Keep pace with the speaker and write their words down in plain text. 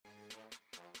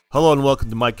Hello and welcome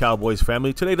to My Cowboys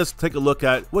Family. Today let's take a look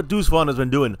at what Deuce Vaughn has been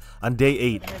doing on day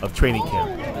 8 of training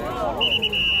camp.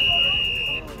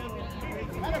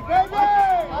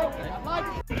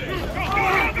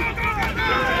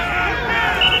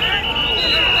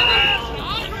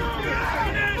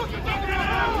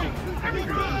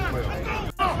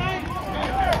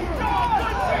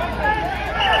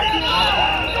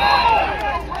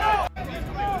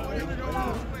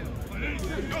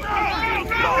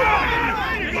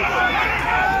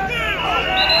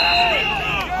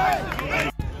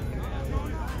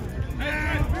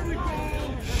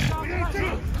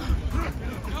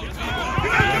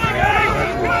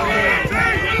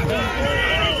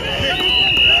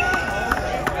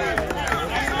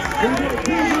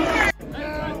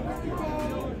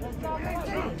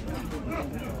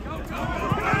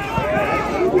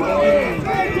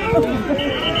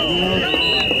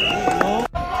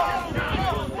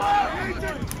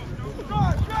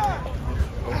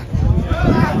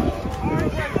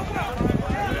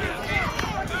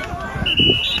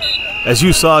 As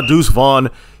you saw, Deuce Vaughn,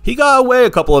 he got away a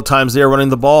couple of times there running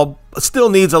the ball, but still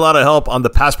needs a lot of help on the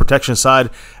pass protection side,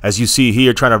 as you see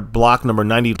here, trying to block number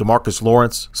 90, DeMarcus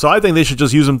Lawrence. So I think they should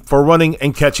just use him for running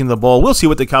and catching the ball. We'll see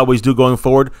what the Cowboys do going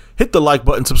forward. Hit the like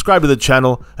button, subscribe to the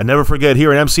channel, and never forget,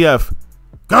 here at MCF,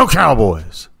 go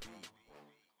Cowboys!